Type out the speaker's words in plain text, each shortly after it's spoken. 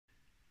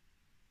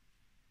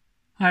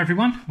Hi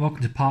everyone,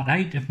 welcome to part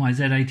 8 of my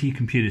Z80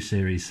 computer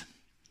series.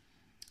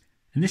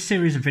 In this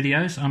series of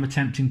videos I'm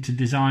attempting to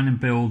design and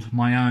build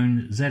my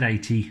own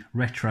Z80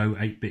 retro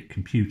 8-bit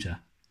computer.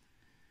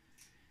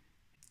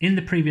 In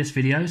the previous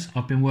videos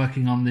I've been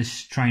working on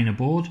this trainer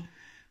board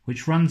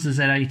which runs the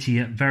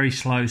Z80 at very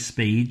slow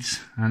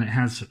speeds, and it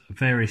has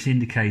various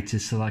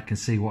indicators so that I can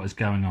see what is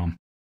going on.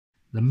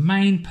 The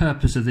main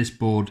purpose of this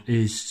board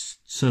is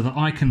so that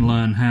I can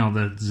learn how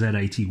the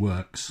Z80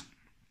 works.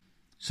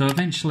 So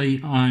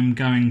eventually I'm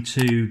going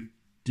to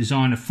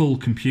design a full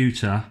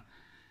computer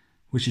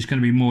which is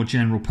going to be more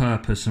general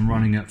purpose and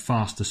running at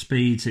faster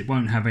speeds. It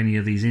won't have any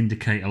of these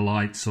indicator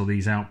lights or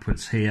these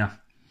outputs here.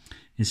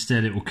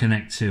 Instead it will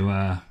connect to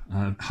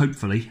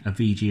hopefully a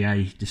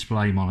VGA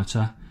display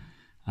monitor,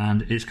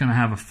 and it's going to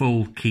have a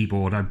full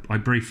keyboard. I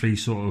briefly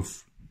sort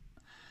of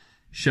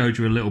showed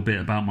you a little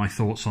bit about my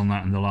thoughts on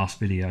that in the last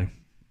video.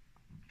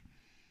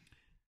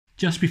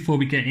 Just before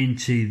we get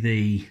into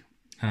the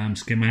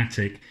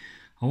schematic,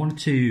 I wanted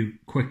to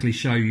quickly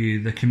show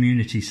you the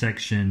community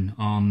section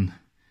on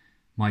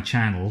my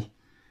channel.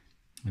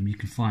 You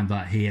can find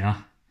that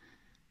here,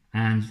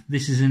 and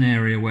this is an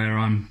area where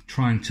I'm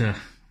trying to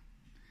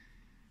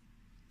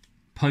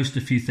post a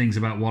few things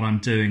about what I'm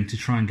doing to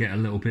try and get a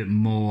little bit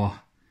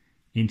more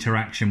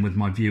interaction with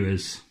my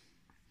viewers.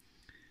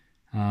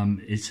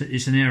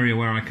 It's an area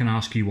where I can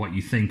ask you what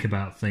you think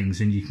about things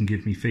and you can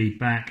give me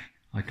feedback.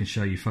 I can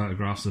show you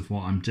photographs of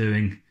what I'm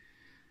doing.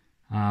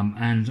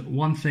 And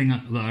one thing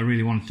that I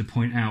really wanted to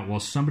point out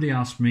was somebody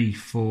asked me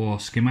for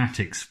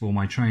schematics for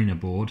my trainer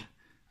board,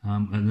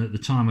 and at the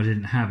time I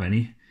didn't have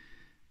any,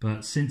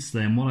 but since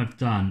then what I've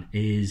done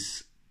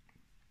is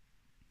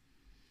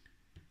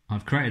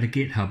I've created a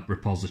GitHub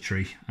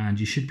repository, and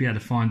you should be able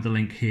to find the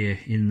link here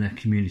in the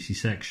community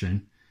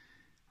section,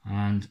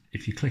 and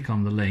if you click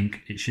on the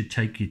link it should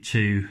take you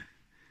to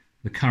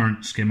the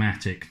current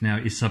schematic. Now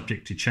it is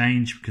subject to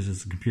change because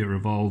as the computer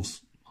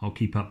evolves I'll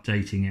keep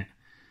updating it.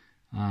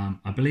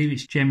 I believe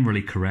it's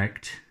generally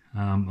correct,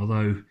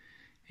 although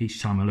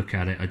each time I look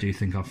at it I do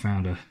think I've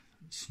found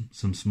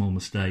some small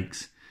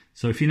mistakes.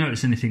 So if you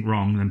notice anything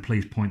wrong then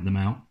please point them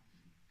out.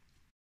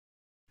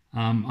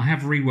 I have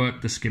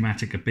reworked the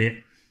schematic a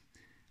bit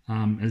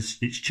as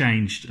it's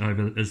changed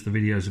as the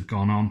videos have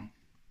gone on.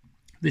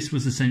 This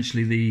was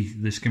essentially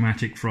the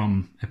schematic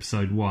from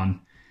episode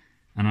 1,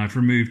 and I've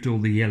removed all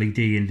the LED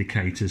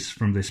indicators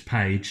from this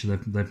page.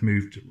 They've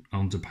moved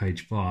onto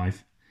page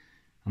 5.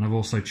 And I've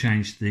also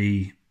changed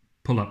the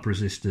pull-up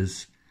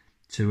resistors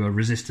to a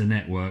resistor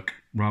network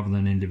rather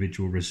than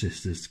individual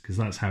resistors, because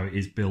that's how it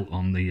is built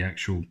on the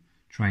actual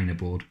trainer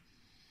board.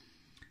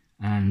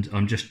 And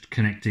I'm just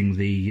connecting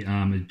the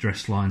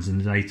address lines and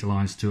the data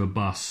lines to a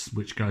bus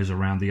which goes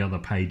around the other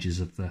pages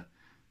of the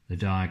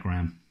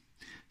diagram.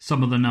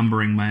 Some of the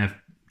numbering may have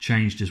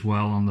changed as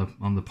well on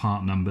the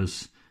part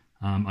numbers.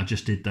 I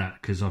just did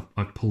that because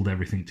I've pulled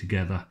everything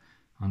together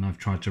and I've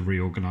tried to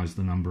reorganize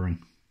the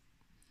numbering.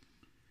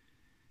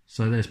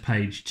 So there's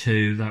page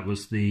 2, that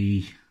was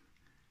the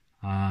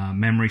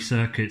memory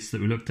circuits that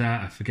we looked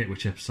at. I forget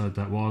which episode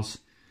that was.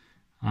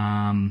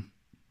 I've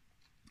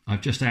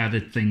just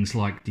added things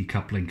like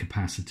decoupling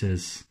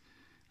capacitors,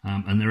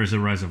 and there is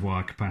a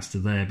reservoir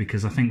capacitor there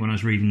because I think when I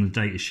was reading the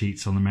data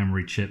sheets on the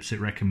memory chips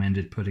it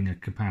recommended putting a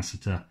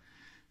capacitor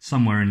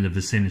somewhere in the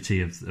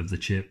vicinity of the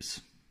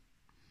chips.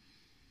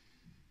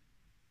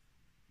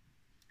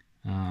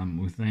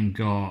 We've then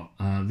got,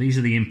 these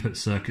are the input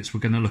circuits. We're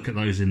going to look at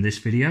those in this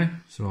video,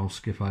 so I'll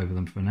skip over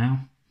them for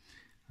now.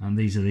 And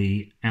these are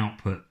the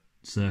output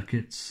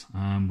circuits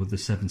with the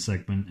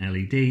 7-segment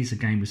LEDs.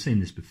 Again, we've seen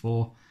this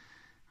before.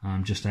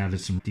 Just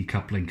added some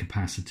decoupling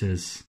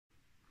capacitors.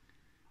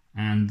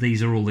 And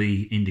these are all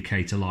the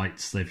indicator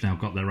lights. They've now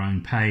got their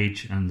own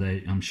page, and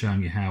I'm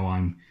showing you how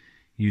I'm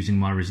using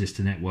my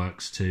resistor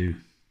networks to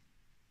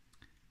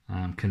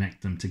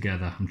connect them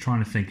together. I'm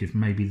trying to think if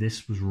maybe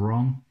this was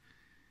wrong.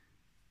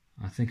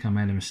 I think I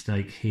made a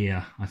mistake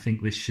here. I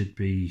think this should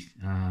be,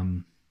 I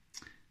think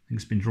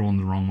it's been drawn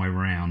the wrong way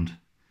around.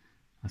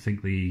 I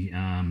think the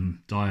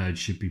diode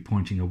should be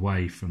pointing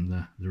away from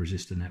the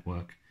resistor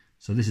network.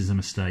 So this is a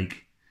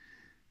mistake.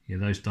 Yeah,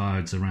 those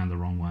diodes are around the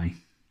wrong way.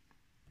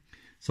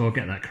 So I'll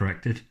get that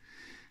corrected.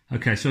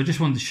 Okay, so I just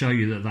wanted to show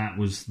you that that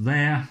was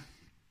there.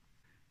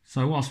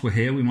 So whilst we're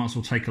here, we might as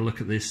well take a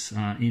look at this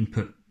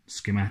input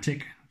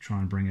schematic. Try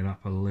and bring it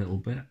up a little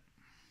bit.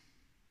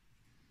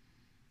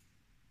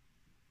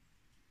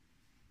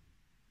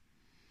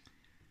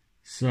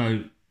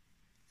 So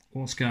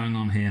what's going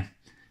on here?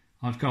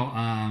 I've got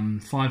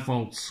 5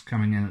 volts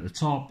coming in at the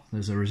top.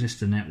 There's a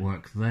resistor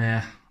network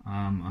there.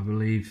 I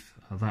believe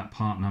that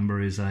part number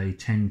is a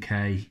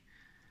 10K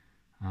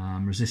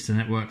resistor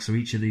network. So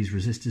each of these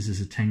resistors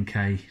is a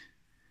 10K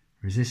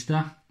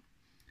resistor.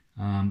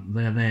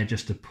 They're there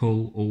just to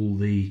pull all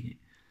the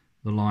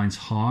lines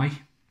high.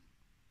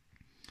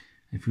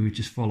 If we would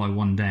just follow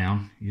one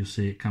down, you'll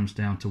see it comes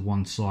down to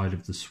one side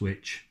of the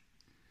switch.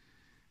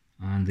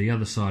 And the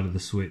other side of the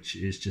switch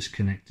is just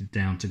connected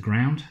down to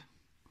ground.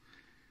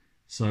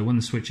 So when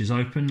the switch is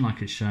open,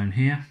 like it's shown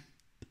here,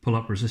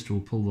 pull-up resistor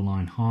will pull the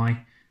line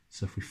high.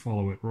 So if we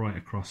follow it right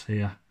across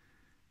here,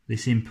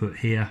 this input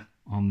here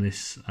on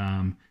this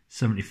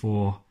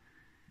 74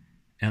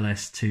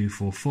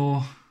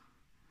 LS244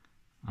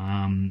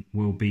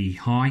 will be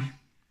high,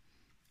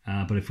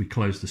 but if we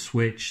close the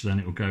switch, then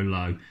it will go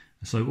low.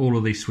 So all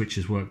of these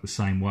switches work the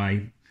same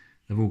way.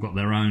 They've all got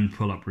their own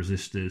pull-up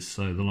resistors,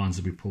 so the lines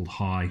will be pulled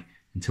high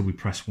until we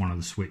press one of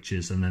the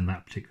switches, and then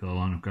that particular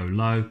line will go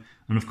low.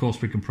 And of course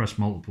we can press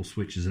multiple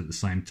switches at the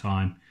same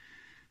time.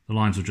 The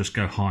lines will just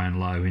go high and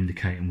low,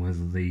 indicating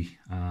whether the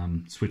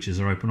switches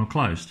are open or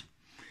closed.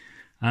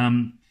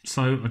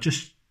 So I'll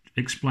just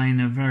explain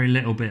a very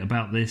little bit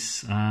about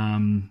this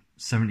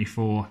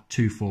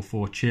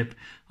 74244 chip.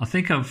 I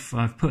think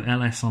I've put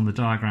LS on the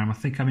diagram. I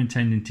think I'm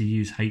intending to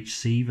use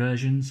HC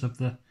versions of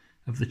the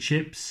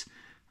chips.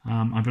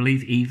 I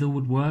believe either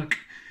would work,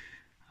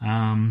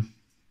 and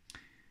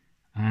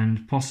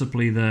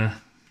possibly the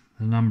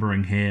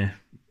numbering here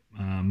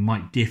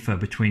might differ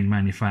between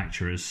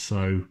manufacturers.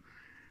 So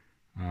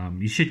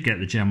you should get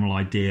the general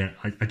idea.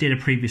 I did a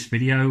previous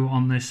video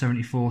on the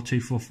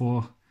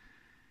 74244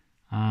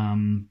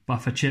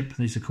 buffer chip.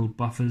 These are called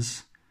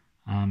buffers.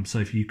 So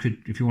if you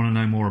want to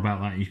know more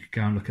about that, you could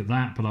go and look at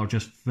that. But I'll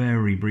just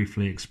very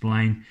briefly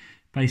explain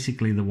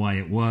basically the way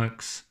it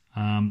works.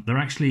 They're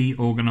actually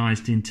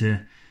organized into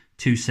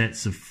two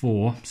sets of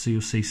 4. So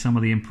you'll see some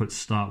of the inputs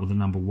start with the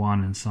number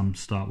 1 and some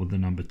start with the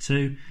number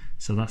 2.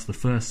 So that's the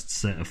first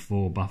set of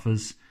 4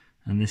 buffers,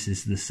 and this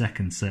is the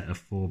second set of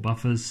 4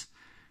 buffers.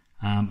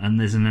 And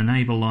there's an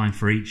enable line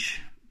for each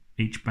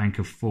bank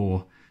of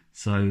 4.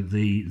 So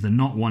the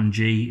not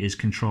 1G is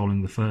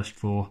controlling the first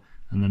 4,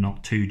 and the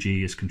not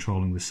 2G is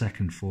controlling the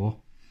second 4.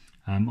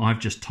 I've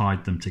just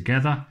tied them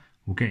together.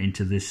 We'll get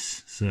into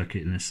this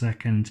circuit in a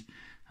second.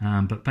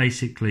 But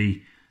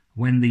basically,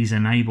 when these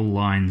enable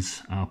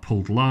lines are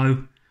pulled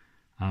low,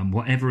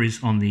 whatever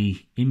is on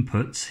the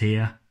inputs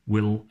here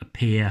will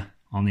appear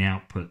on the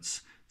outputs.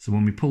 So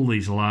when we pull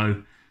these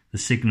low, the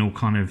signal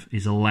kind of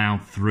is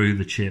allowed through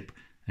the chip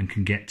and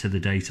can get to the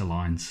data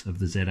lines of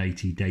the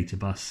Z80 data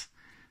bus.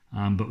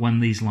 But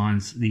when these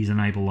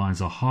enable lines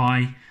are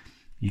high,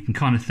 you can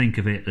kind of think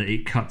of it that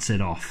it cuts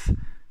it off.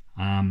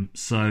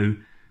 So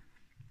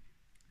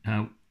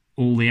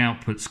all the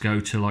outputs go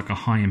to like a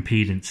high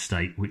impedance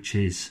state, which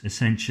is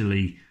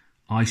essentially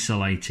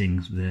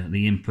isolating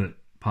the input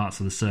parts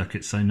of the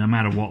circuit. So no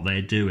matter what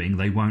they're doing,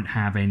 they won't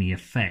have any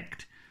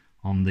effect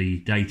on the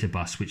data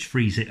bus, which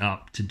frees it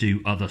up to do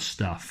other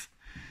stuff.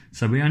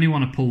 So we only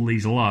want to pull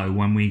these low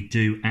when we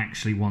do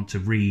actually want to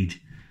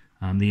read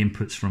the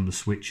inputs from the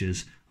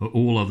switches. At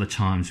all other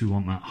times we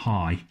want that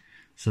high.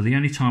 So the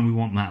only time we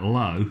want that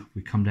low,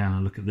 we come down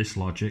and look at this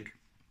logic,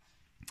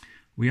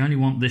 we only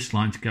want this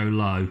line to go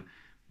low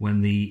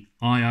when the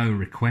IO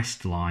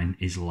request line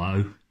is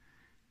low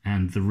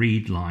and the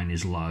read line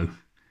is low.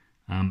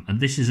 And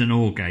this is an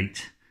OR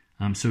gate.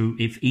 So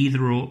if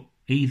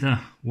either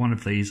one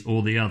of these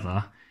or the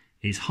other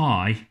is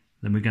high,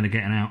 then we're going to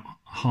get a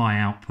high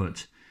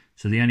output.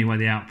 So the only way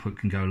the output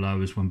can go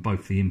low is when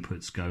both the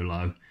inputs go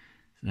low.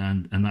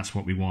 And that's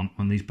what we want.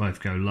 When these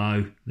both go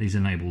low, these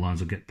enable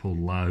lines will get pulled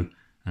low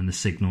and the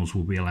signals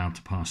will be allowed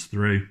to pass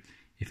through.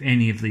 If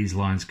any of these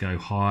lines go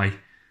high,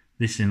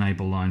 this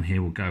enable line here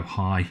will go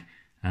high,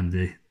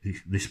 and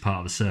this part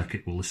of the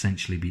circuit will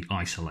essentially be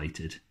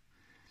isolated.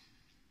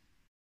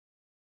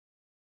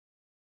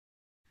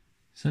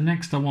 So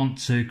next I want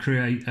to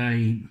create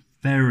a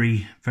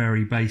very,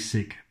 very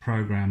basic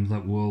program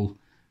that will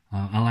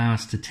allow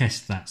us to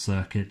test that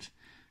circuit.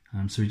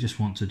 So we just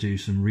want to do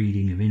some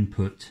reading of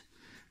input.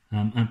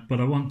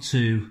 But I want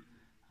to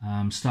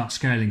start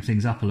scaling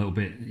things up a little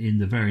bit in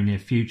the very near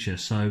future.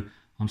 So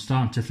I'm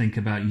starting to think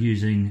about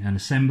using an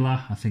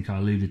assembler. I think I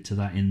alluded to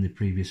that in the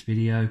previous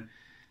video.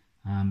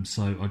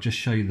 So I'll just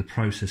show you the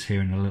process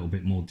here in a little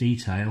bit more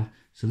detail.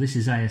 So this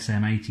is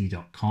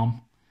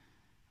asm80.com.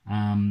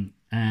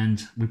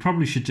 And we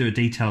probably should do a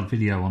detailed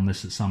video on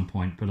this at some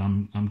point, but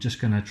I'm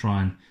just going to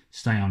try and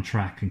stay on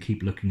track and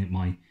keep looking at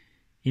my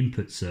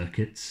input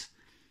circuits.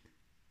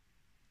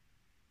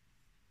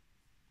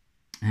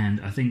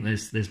 And I think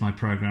there's my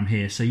program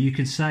here. So you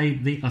can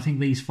save I think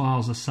these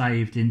files are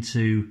saved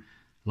into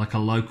like a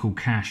local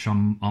cache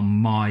on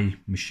my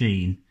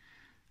machine.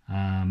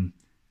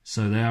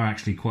 So they are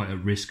actually quite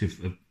at risk of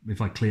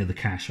if I clear the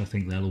cache, I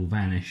think they'll all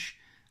vanish.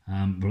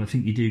 But I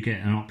think you do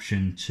get an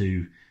option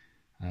to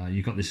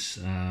you've got this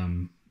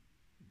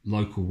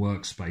local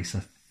workspace.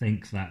 I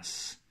think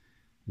that's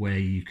where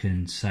you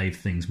can save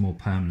things more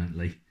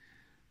permanently.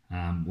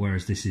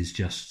 Whereas this is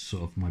just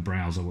sort of my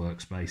browser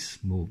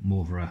workspace,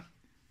 more of a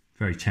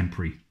very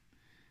temporary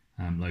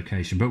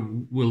location. But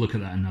we'll look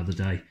at that another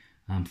day.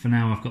 For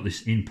now, I've got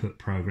this input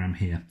program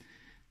here.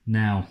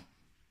 Now,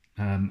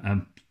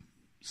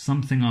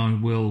 something I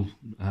will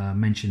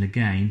mention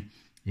again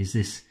is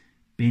this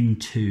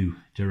bin2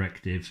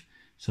 directive.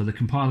 So the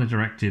compiler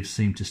directives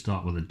seem to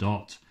start with a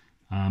dot.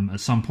 At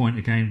some point,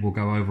 again, we'll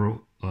go over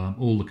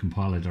all the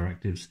compiler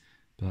directives,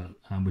 but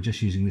we're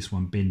just using this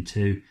one,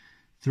 bin2.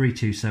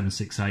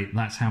 32768,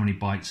 that's how many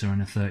bytes are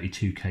in a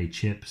 32K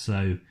chip.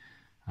 So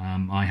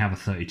I have a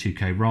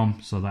 32K ROM,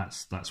 so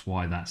that's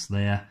why that's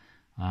there.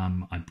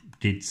 I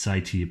did say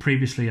to you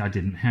previously I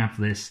didn't have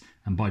this,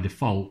 and by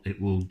default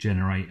it will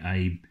generate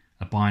a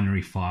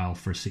binary file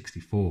for a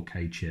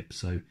 64K chip.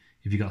 So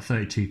if you've got a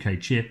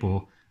 32K chip,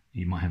 or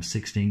you might have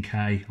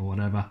 16K or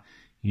whatever,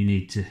 you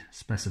need to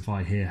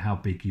specify here how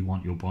big you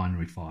want your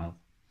binary file.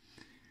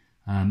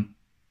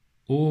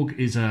 Org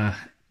is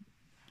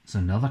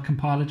another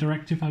compiler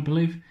directive, I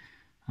believe.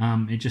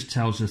 It just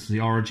tells us the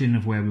origin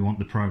of where we want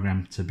the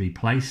program to be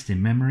placed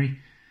in memory.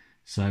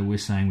 So we're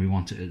saying we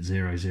want it at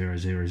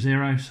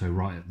 0000, so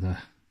right at the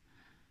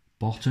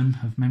bottom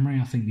of memory,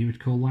 I think you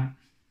would call that.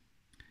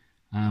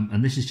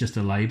 And this is just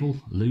a label,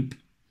 loop.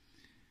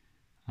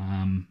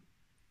 And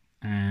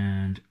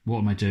what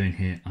am I doing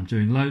here? I'm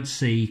doing load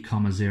C,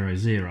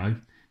 00.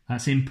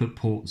 That's input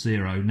port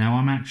 0. Now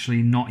I'm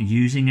actually not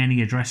using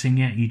any addressing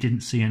yet. You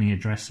didn't see any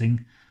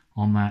addressing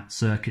on that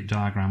circuit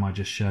diagram I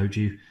just showed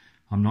you.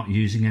 I'm not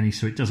using any,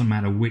 so it doesn't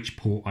matter which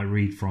port I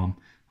read from.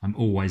 I'm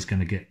always going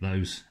to get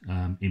those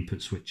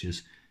input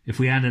switches. If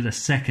we added a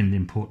second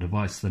import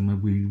device, then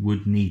we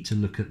would need to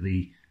look at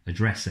the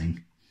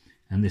addressing,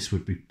 and this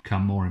would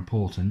become more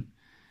important.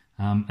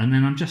 And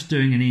then I'm just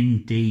doing an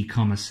in D,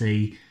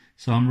 C.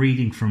 So I'm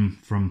reading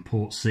from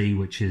port C,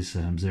 which is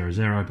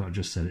 00, but I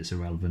just said it's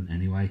irrelevant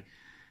anyway.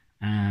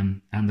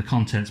 And the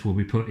contents will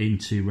be put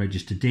into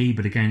register D,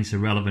 but again it's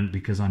irrelevant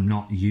because I'm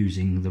not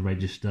using the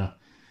register.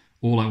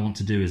 All I want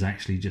to do is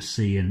actually just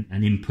see an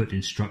input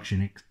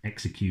instruction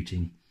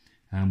executing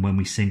when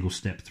we single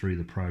step through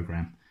the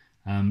program.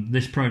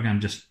 This program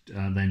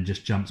then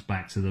just jumps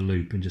back to the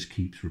loop and just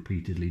keeps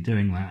repeatedly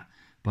doing that,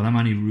 but I'm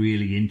only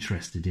really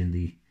interested in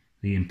the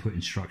input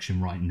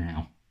instruction right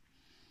now.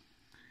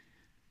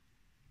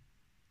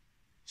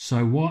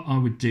 So what I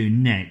would do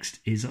next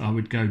is I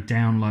would go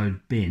download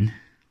bin,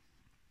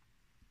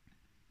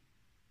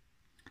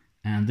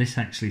 and this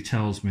actually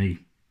tells me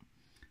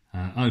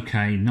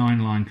okay,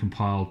 9-line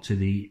compiled to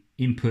the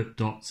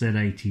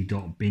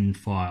input.z80.bin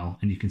file,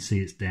 and you can see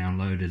it's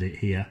downloaded it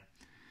here.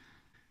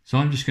 So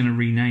I'm just going to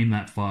rename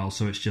that file,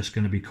 so it's just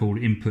going to be called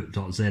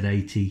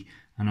input.z80,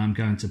 and I'm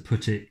going to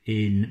put it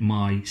in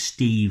my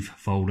Steve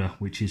folder,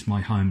 which is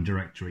my home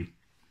directory.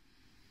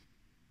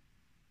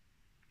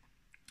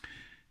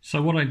 So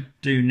what I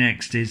do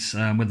next is,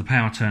 with the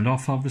power turned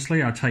off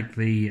obviously, I take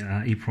the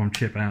EEPROM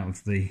chip out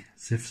of the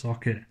ZIF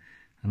socket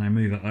and I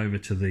move it over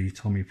to the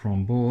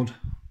TommyPROM board.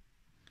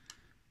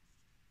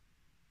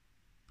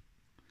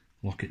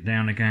 Lock it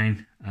down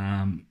again,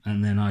 and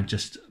then I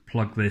just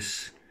plug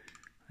this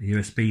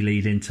USB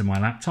lead into my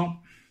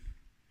laptop.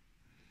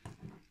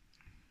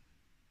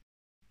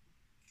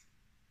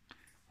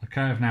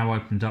 Okay, I've now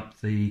opened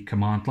up the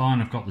command line.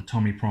 I've got the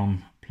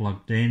TommyPROM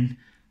plugged in.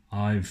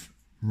 I've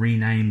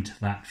renamed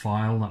that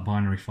file, that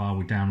binary file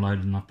we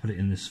downloaded, and I've put it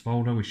in this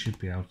folder. We should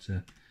be able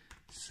to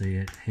see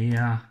it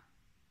here.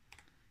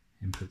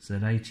 Input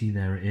Z80,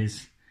 there it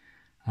is.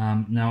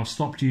 Now I've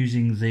stopped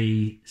using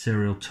the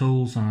serial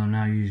tools and I'm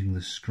now using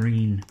the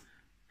screen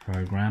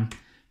program.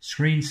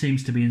 Screen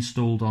seems to be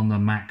installed on the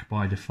Mac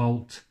by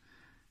default.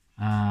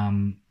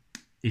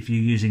 If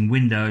you're using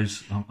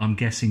Windows, I'm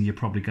guessing you're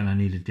probably going to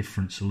need a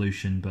different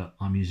solution, but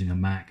I'm using a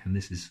Mac and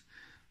this is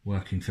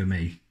working for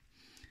me.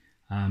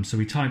 So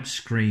we type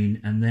screen,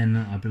 and then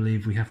I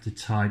believe we have to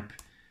type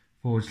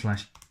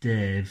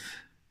 /dev,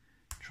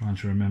 trying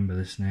to remember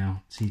this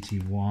now,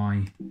 tty.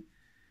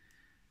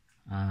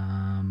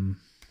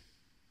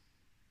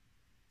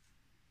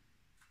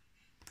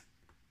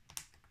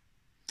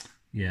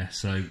 Yeah,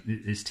 so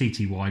it's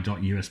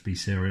tty.usb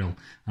serial,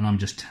 and I'm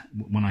just,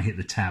 when I hit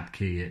the tab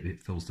key,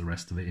 it fills the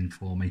rest of it in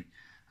for me.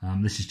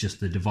 This is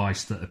just the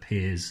device that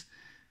appears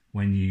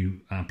when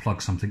you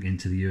plug something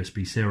into the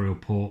USB serial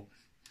port.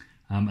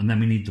 And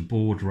then we need the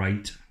baud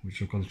rate, which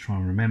I've got to try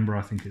and remember.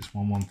 I think it's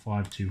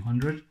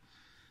 115200.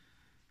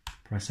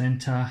 Press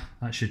enter.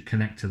 That should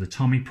connect to the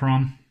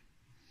TommyPROM.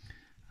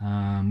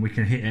 We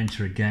can hit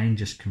enter again,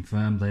 just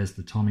confirm there's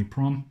the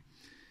TommyPROM.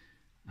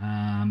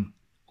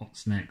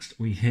 What's next?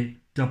 We hit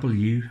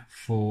W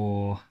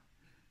for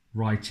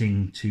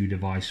writing to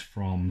device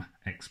from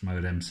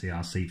xmodem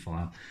CRC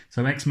file.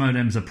 So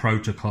xmodem is a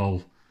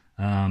protocol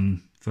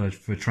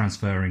for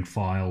transferring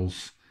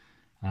files.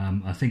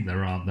 I think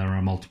there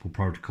are multiple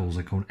protocols.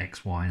 They're called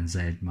X, Y, and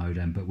Z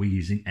modem, but we're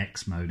using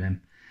X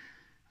modem.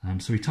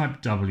 So we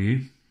type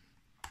W,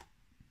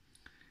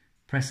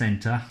 press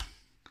enter,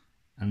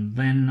 and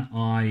then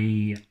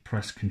I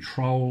press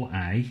Control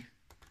A,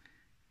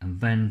 and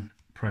then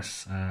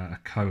press a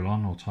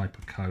colon, or type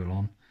a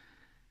colon.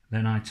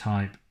 Then I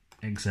type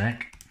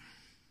exec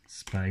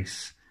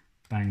space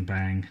bang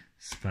bang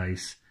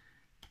space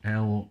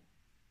LSZ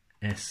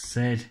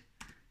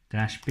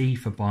 -B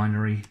for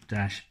binary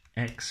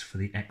 -X for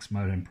the X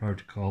modem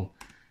protocol,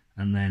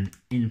 and then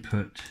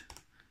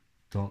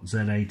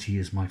input.z80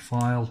 is my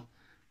file.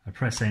 I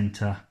press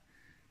enter,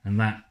 and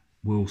that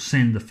will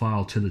send the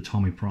file to the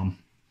TommyPROM.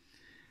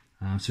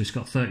 So it's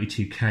got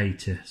 32K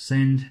to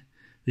send.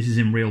 This is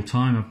in real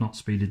time, I've not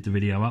speeded the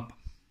video up.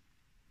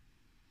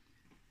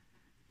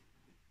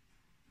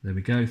 There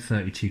we go,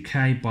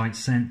 32K, bytes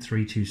sent,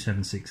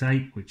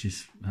 32768, which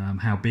is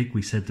how big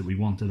we said that we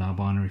wanted our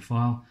binary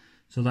file.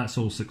 So that's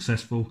all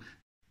successful.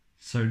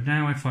 So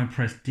now if I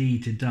press D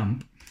to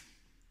dump,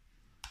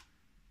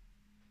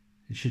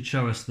 it should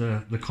show us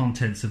the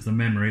contents of the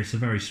memory. It's a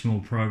very small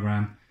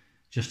program.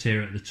 Just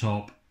here at the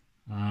top,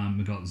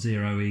 we've got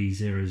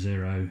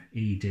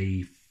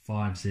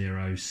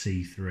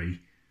 0E00ED50C3.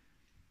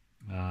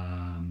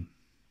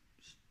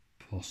 It's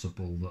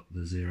possible that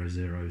the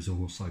 00 is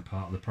also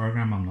part of the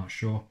program, I'm not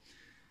sure.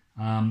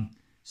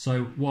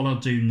 So what I'll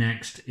do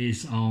next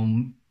is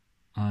I'll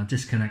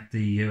disconnect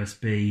the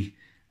USB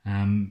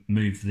and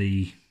move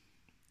the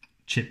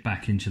chip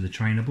back into the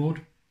trainer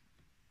board.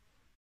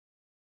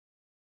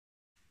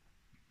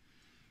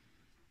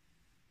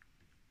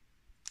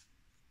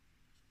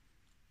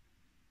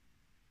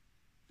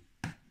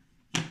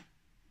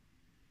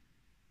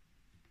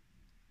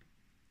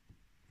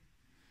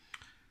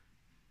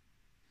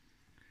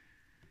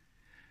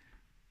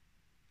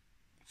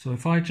 So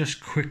if I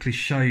just quickly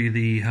show you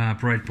the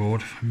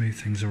breadboard, if I move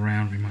things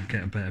around we might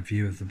get a better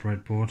view of the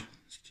breadboard.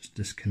 Let's just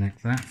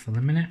disconnect that for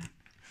the minute.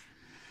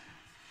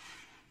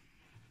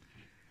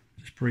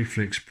 Just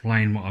briefly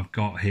explain what I've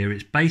got here.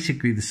 It's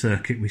basically the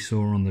circuit we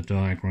saw on the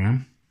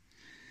diagram.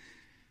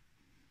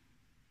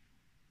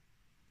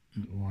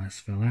 The wires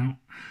fell out.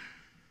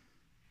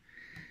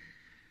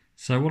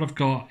 So what I've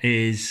got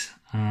is,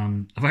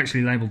 I've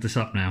actually labelled this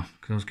up now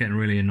because I was getting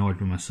really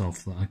annoyed with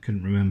myself that I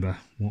couldn't remember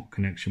what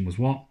connection was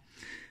what.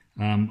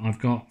 I've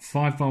got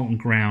 5 volt and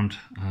ground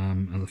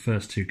are the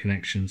first two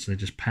connections. They're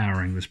just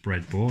powering this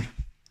breadboard.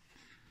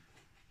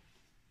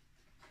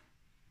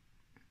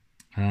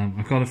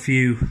 I've got a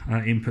few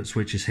input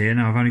switches here.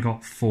 Now I've only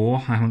got 4,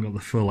 I haven't got the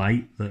full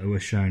 8 that were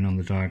shown on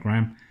the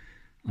diagram,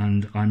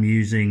 and I'm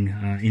using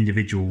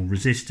individual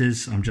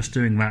resistors. I'm just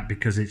doing that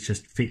because it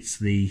just fits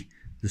the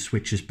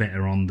switches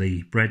better on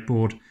the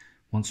breadboard.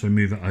 Once we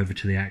move it over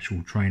to the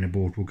actual trainer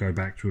board, we'll go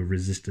back to a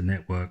resistor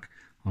network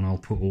and I'll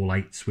put all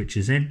 8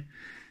 switches in.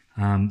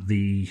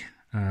 The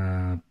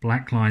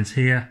black lines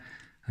here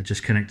are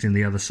just connecting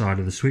the other side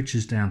of the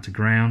switches down to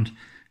ground,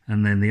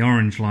 and then the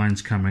orange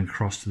lines coming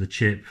across to the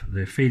chip.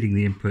 They're feeding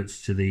the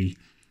inputs to the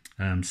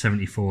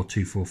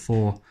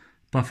 74244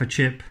 buffer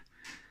chip.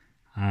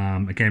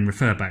 Again,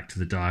 refer back to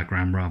the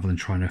diagram rather than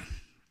trying to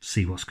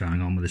see what's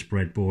going on with this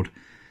breadboard.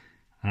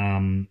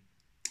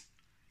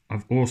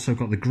 I've also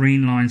got the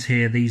green lines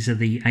here. These are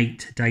the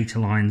 8 data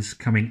lines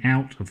coming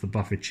out of the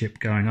buffer chip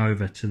going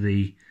over to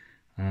the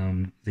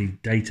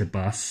data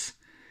bus.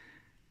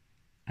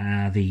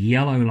 The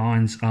yellow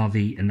lines are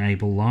the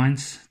enable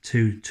lines,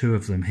 two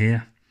of them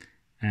here,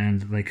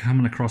 and they're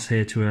coming across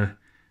here to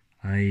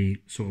a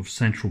sort of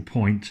central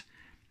point.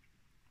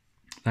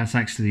 That's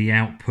actually the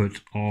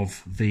output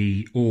of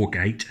the OR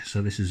gate,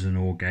 so this is an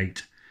OR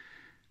gate,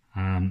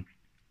 and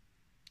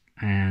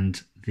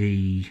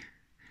the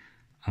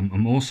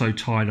I'm also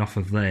tied off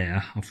of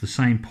there, off the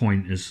same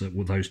point as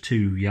with those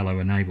 2 yellow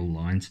enable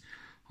lines.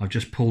 I've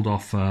just pulled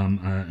off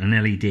an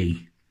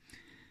LED.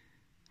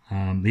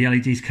 The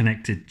LED is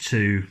connected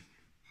to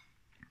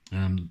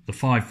the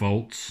 5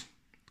 volts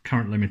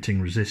current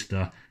limiting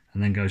resistor,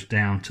 and then goes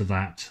down to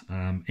that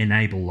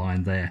enable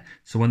line there.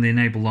 So when the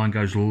enable line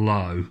goes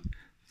low,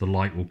 the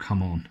light will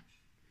come on.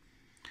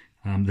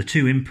 The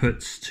 2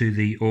 inputs to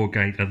the OR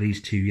gate are these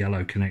 2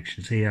 yellow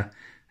connections here,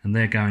 and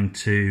they're going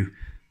to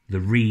the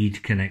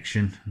read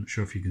connection. I'm not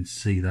sure if you can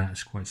see that,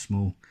 it's quite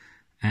small,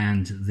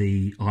 and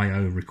the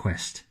IO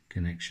request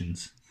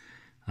connections.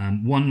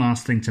 One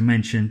last thing to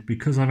mention,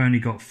 because I've only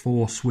got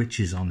 4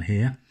 switches on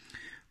here,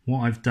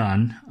 what I've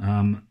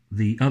done,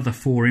 the other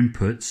 4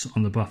 inputs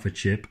on the buffer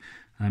chip,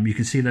 you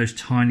can see those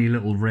tiny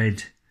little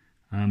red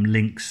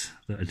links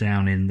that are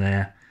down in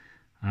there.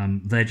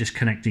 They're just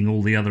connecting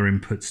all the other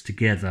inputs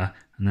together,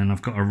 and then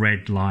I've got a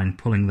red line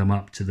pulling them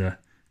up to the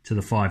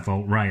 5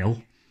 volt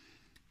rail.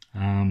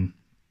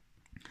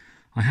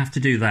 I have to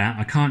do that.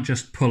 I can't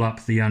just pull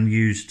up the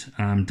unused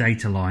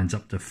data lines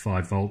up to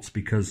 5 volts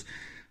because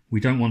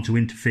we don't want to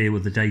interfere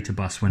with the data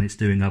bus when it's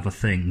doing other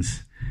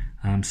things.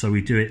 So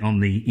we do it on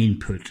the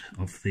input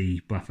of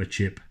the buffer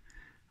chip.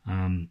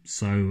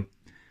 So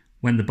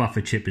when the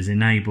buffer chip is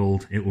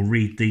enabled, it will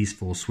read these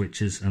 4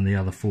 switches and the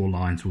other 4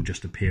 lines will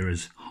just appear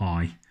as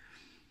high.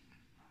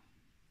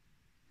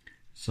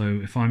 So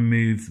if I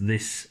move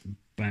this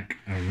back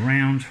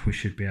around, we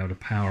should be able to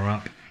power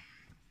up.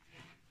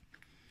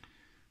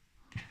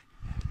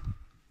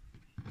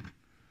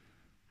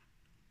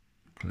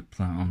 Clip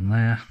that on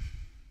there.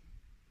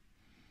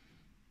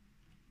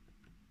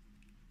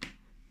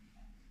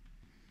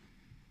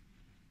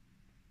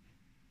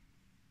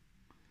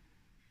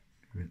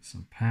 Give it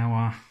some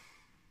power.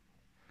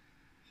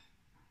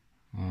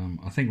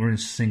 I think we're in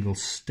single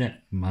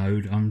step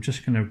mode. I'm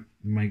just going to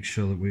make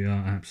sure that we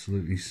are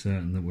absolutely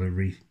certain that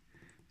we're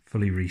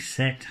fully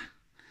reset,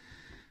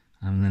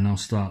 and then I'll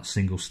start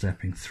single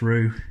stepping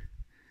through.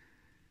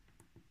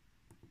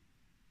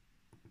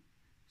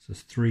 So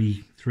it's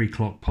three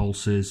clock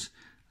pulses,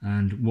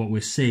 And what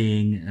we're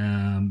seeing,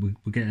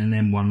 we're getting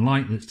an M1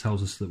 light that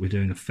tells us that we're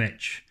doing a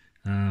fetch.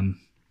 We're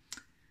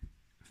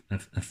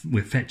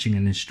fetching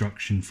an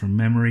instruction from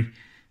memory.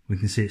 We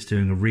can see it's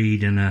doing a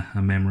read and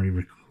a memory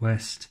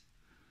request.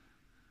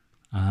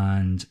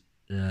 And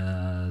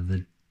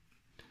the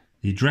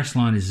address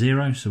line is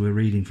 0, so we're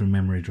reading from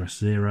memory address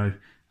 0.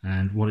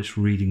 And what it's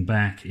reading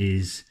back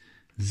is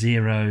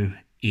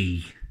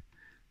 0E.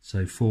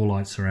 So 4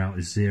 lights are out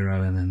is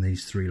 0, and then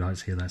these 3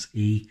 lights here, that's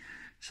E.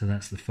 So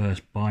that's the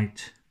first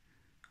byte.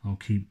 I'll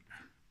keep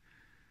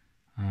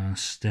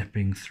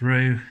stepping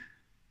through.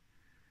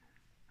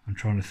 I'm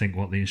trying to think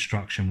what the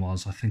instruction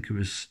was. I think it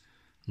was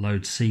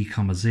load C,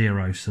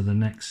 0. So the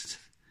next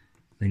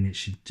thing it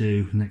should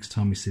do, next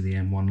time we see the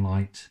M1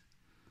 light,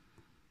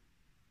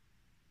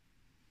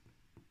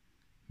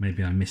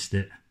 maybe I missed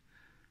it.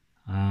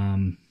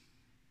 I'll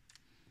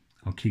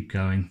keep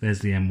going.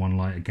 There's the M1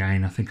 light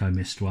again. I think I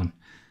missed one.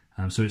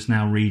 So it's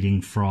now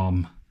reading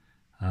from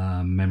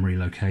memory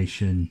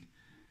location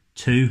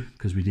 2,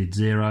 because we did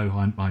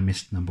 0. I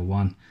missed number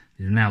 1.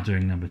 They're now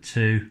doing number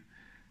 2,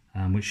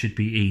 which should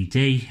be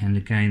ED, and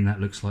again that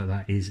looks like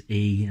that is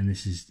E, and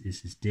this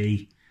is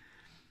D.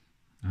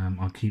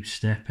 I'll keep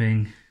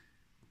stepping.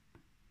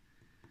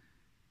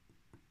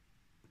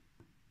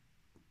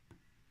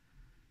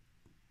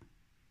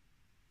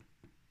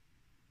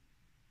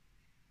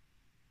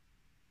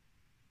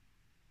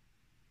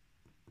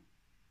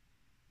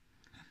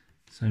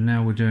 So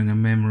now we're doing a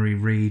memory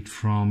read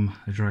from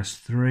address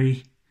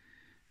 3,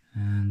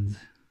 and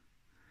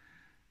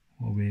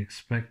what are we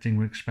expecting?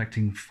 We're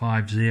expecting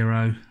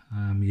 50.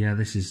 Yeah,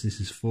 this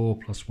is 4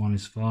 plus 1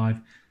 is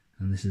 5,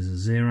 and this is a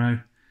 0.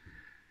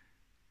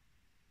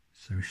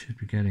 So we should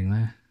be getting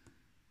there.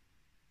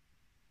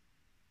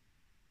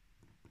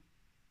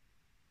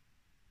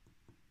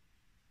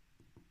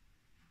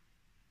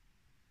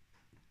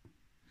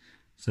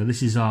 So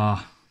this is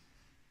our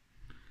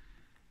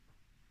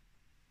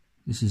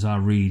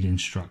read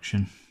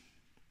instruction.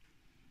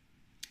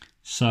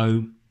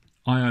 So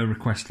IO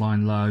request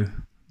line low,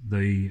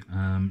 the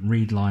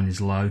read line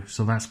is low,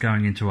 so that's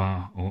going into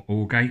our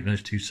OR gate.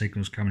 Those 2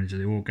 signals coming into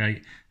the OR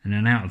gate, and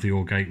then out of the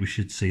OR gate we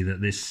should see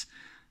that this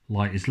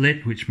light is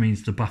lit, which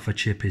means the buffer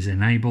chip is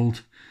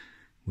enabled,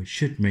 which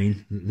should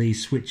mean that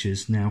these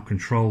switches now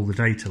control the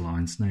data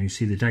lines. Now you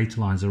see the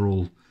data lines are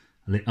all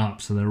lit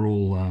up, so they're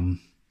all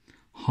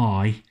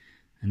high,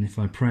 and if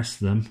I press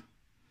them,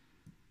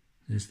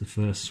 there's the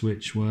first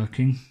switch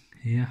working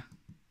here.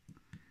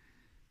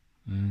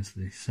 There's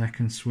the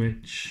second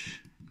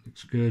switch,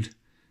 looks good.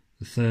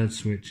 The third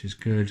switch is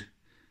good,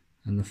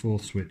 and the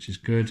fourth switch is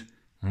good.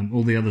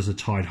 All the others are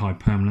tied high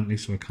permanently,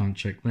 so I can't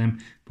check them.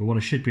 But what I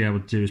should be able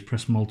to do is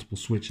press multiple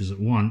switches at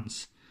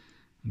once.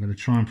 I'm going to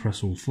try and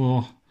press all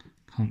 4.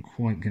 Can't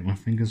quite get my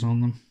fingers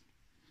on them.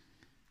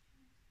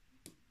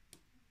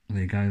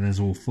 There you go, there's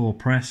all 4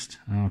 pressed.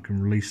 I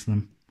can release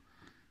them.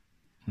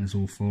 There's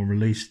all 4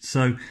 released.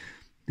 So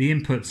the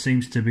input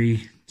seems to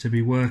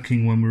be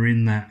working when we're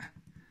in that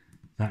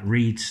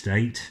read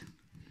state.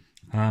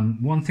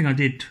 One thing I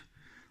did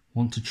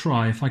want to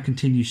try, if I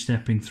continue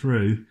stepping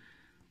through,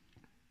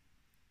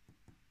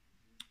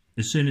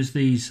 as soon as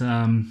these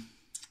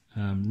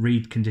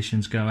read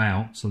conditions go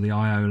out, so the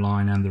IO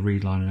line and the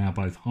read line are now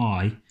both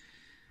high,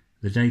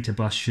 the data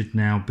bus should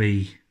now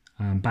be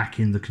back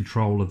in the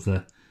control of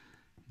the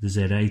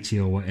Z80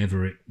 or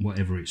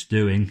whatever it's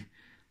doing.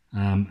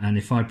 And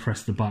if I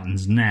press the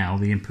buttons now,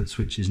 the input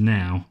switches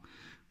now,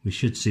 we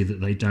should see that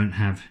they don't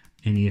have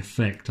any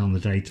effect on the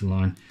data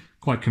line.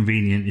 Quite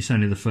convenient. It's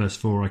only the first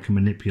 4 I can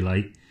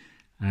manipulate,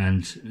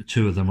 and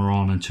 2 of them are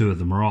on and 2 of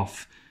them are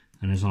off.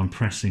 And as I'm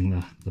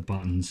pressing the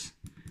buttons,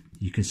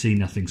 you can see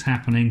nothing's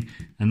happening,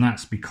 and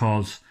that's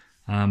because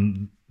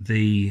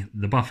the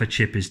buffer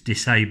chip is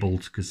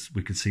disabled, because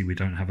we can see we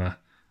don't have a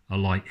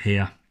light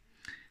here.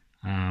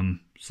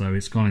 So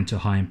it's gone into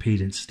high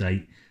impedance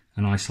state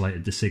and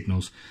isolated the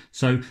signals.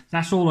 So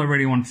that's all I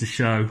really wanted to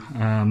show,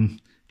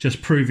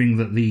 just proving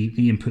that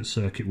the input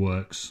circuit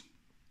works.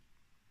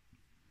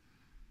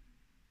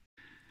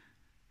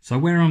 So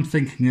where I'm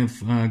thinking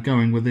of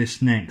going with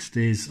this next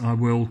is I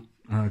will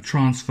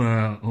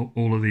transfer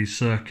all of these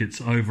circuits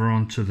over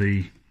onto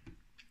the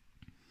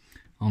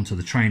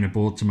trainer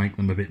board to make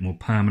them a bit more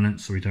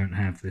permanent, so we don't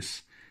have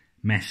this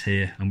mess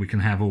here, and we can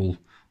have all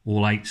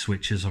 8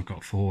 switches. I've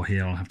got 4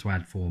 here, I'll have to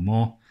add 4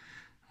 more.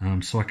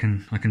 So I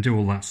can do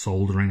all that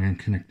soldering and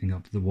connecting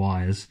up the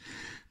wires.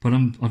 But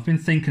I've been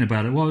thinking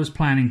about it. What I was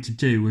planning to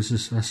do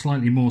was a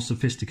slightly more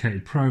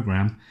sophisticated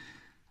program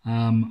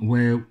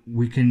where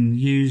we can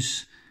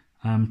use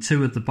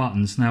 2 of the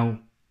buttons. Now,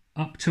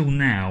 up till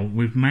now,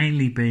 we've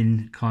mainly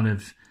been kind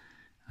of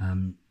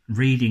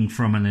reading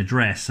from an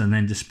address and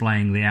then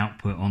displaying the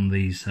output on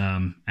these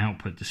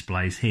output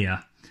displays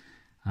here.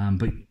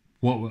 But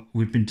what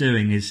we've been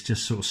doing is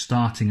just sort of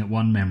starting at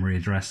one memory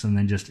address and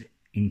then just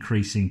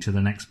increasing to the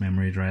next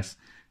memory address,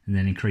 and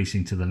then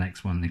increasing to the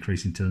next one,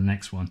 increasing to the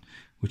next one,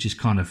 which is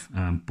kind of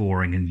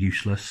boring and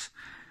useless.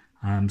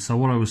 So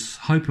what I was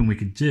hoping we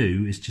could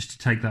do is just to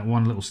take that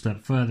one little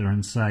step further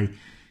and say,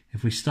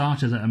 if we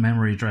started at a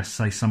memory address,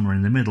 say somewhere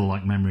in the middle,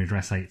 like memory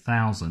address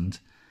 8000,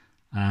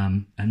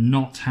 and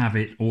not have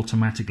it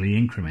automatically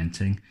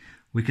incrementing,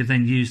 we could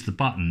then use the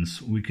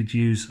buttons. We could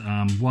use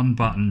one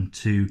button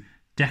to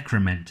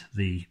decrement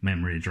the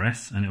memory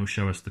address, and it will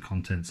show us the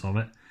contents of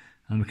it.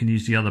 And we can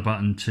use the other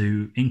button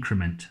to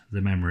increment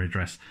the memory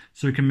address.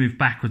 So we can move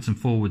backwards and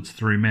forwards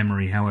through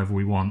memory however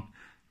we want,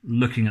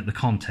 looking at the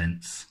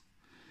contents.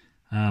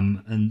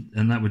 And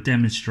that would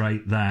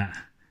demonstrate that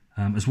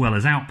as well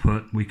as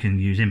output, we can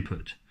use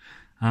input.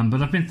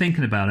 But I've been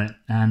thinking about it,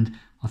 and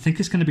I think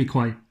it's going to be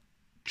quite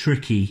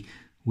tricky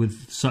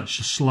with such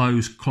slow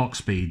clock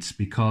speeds,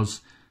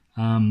 because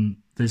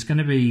there's going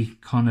to be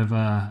kind of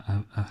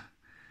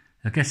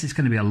I guess it's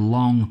going to be a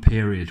long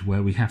period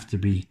where we have to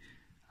be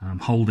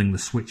holding the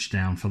switch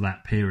down for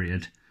that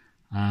period,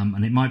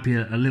 and it might be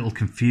a little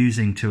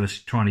confusing to us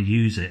trying to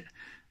use it,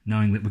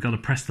 knowing that we've got to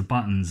press the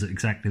buttons at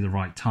exactly the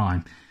right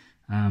time.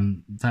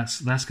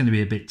 That's going to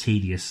be a bit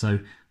tedious. So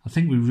I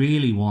think we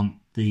really want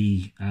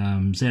the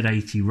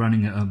Z80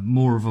 running at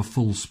more of a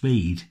full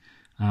speed.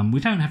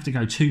 We don't have to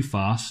go too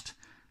fast.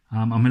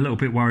 I'm a little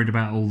bit worried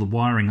about all the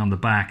wiring on the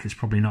back. It's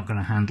probably not going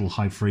to handle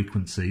high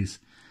frequencies.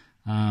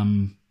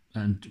 And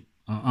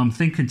I'm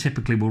thinking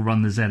typically we'll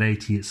run the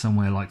Z80 at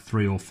somewhere like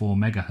 3 or 4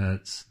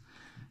 megahertz.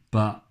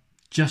 But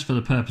just for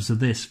the purpose of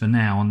this, for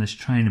now, on this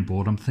training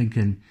board, I'm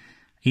thinking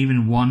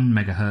even 1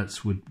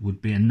 megahertz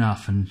would be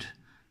enough, and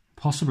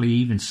possibly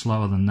even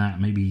slower than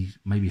that. Maybe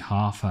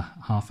half a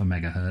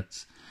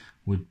megahertz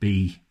would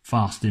be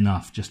fast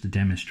enough just to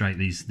demonstrate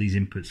these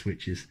input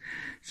switches.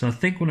 So I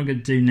think what I'm going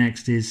to do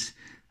next is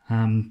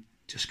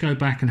just go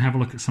back and have a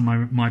look at some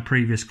of my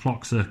previous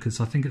clock circuits.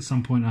 I think at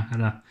some point I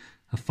had a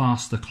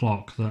faster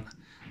clock that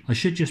I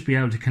should just be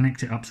able to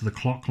connect it up to the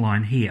clock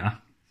line here.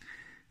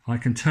 I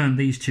can turn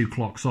these two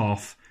clocks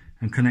off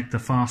and connect the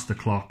faster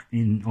clock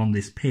in on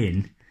this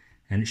pin,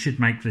 and it should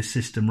make this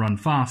system run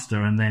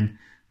faster. And then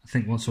I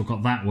think once I've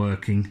got that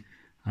working,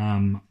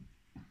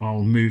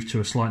 I'll move to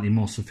a slightly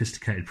more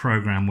sophisticated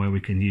program where we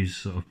can use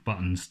sort of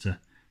buttons to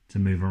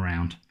move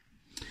around.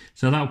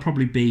 So that'll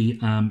probably be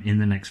in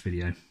the next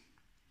video.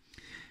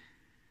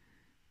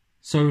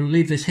 So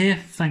leave this here.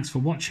 Thanks for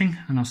watching,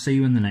 and I'll see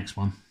you in the next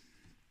one.